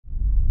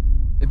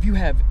If you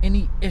have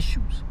any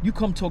issues, you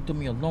come talk to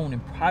me alone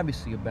in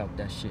privacy about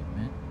that shit,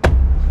 man.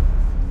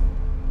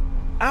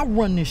 I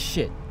run this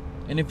shit.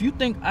 And if you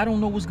think I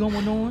don't know what's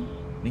going on,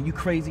 then you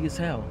crazy as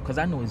hell, because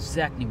I know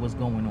exactly what's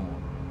going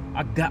on.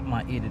 I got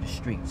my ear to the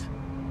streets.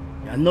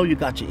 I know you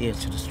got your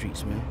ears to the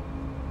streets, man.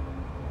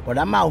 But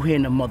I'm out here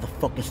in the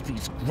motherfucking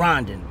streets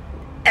grinding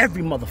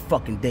every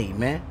motherfucking day,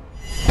 man.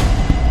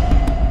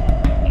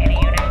 Any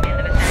units in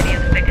the vicinity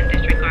of the 2nd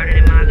District guarded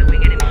in Mazda, we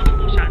getting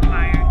multiple shots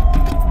fired.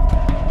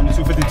 Unit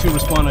 252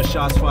 respond to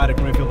shots fired at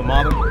Greenfield and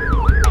Mazda.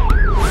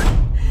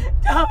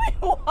 Tell me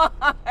why.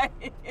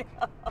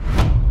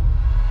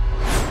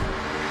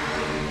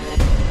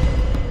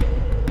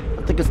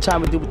 I think it's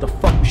time to do what the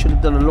fuck we should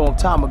have done a long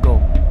time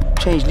ago.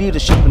 Change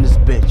leadership in this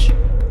bitch.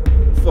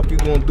 The fuck you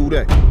gonna do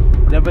that?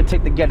 Whatever it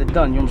take to get it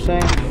done, you know what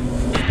I'm saying?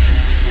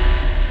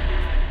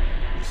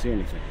 You see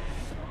anything?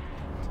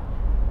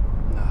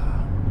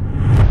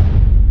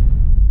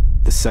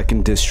 The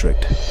 2nd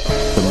District,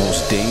 the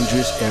most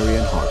dangerous area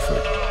in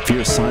Hartford. If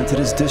you're assigned to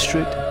this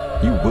district,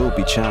 you will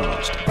be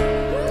challenged.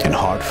 In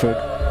Hartford,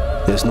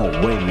 there's no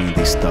way me and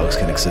these thugs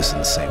can exist in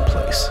the same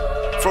place.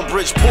 From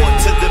Bridgeport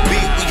to the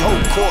beat, we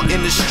hold court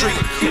in the street.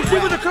 You see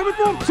where they're coming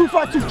from?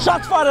 252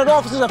 shots fired at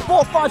officers at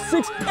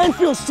 456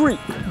 Enfield Street.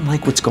 I don't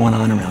like what's going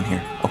on around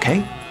here,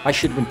 okay? I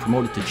should have been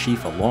promoted to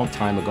chief a long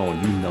time ago, and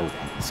you know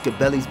that.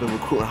 Scabelli's been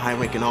recruiting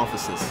high-ranking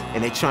officers,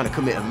 and they're trying to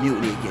commit a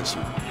mutiny against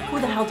you. Who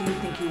the hell do you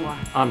think you are?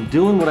 I'm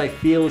doing what I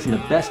feel is in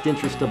the best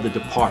interest of the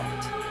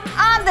department.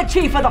 I'm the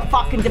chief of the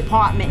fucking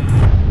department.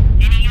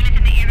 Any units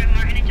in the area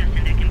Martin and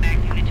Justin that can back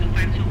Unit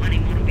 252 on a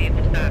motor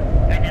vehicle stop.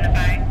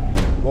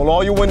 Identify. Roll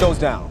all your windows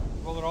down.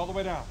 Roll it all the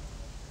way down.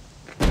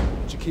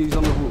 Put your keys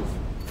on the roof.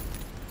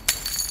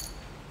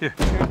 Here,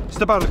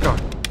 step out of the car.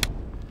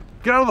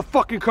 Get out of the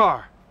fucking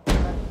car.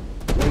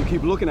 Why do you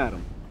keep looking at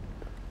them?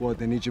 What,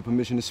 they need your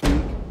permission to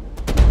speak?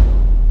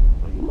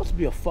 You must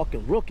be a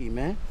fucking rookie,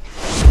 man.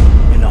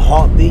 In a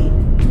heartbeat,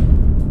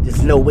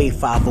 there's no way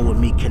 5-0 and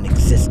me can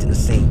exist in the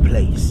same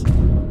place.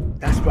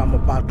 That's why I'm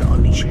about to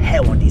unleash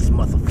hell on these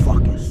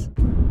motherfuckers.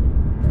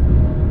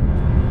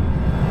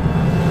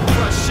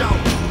 Fresh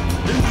out,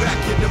 and back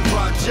in the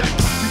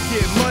projects. You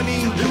get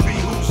money, then be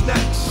who's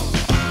next.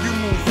 You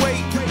move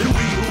weight, then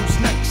be who's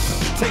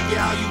next. Take it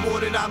how you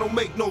want it, I don't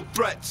make no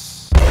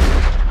threats.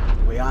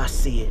 The way I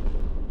see it,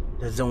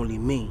 there's only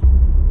me.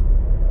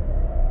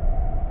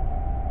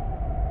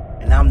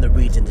 And I'm the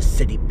reason the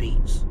city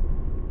beats.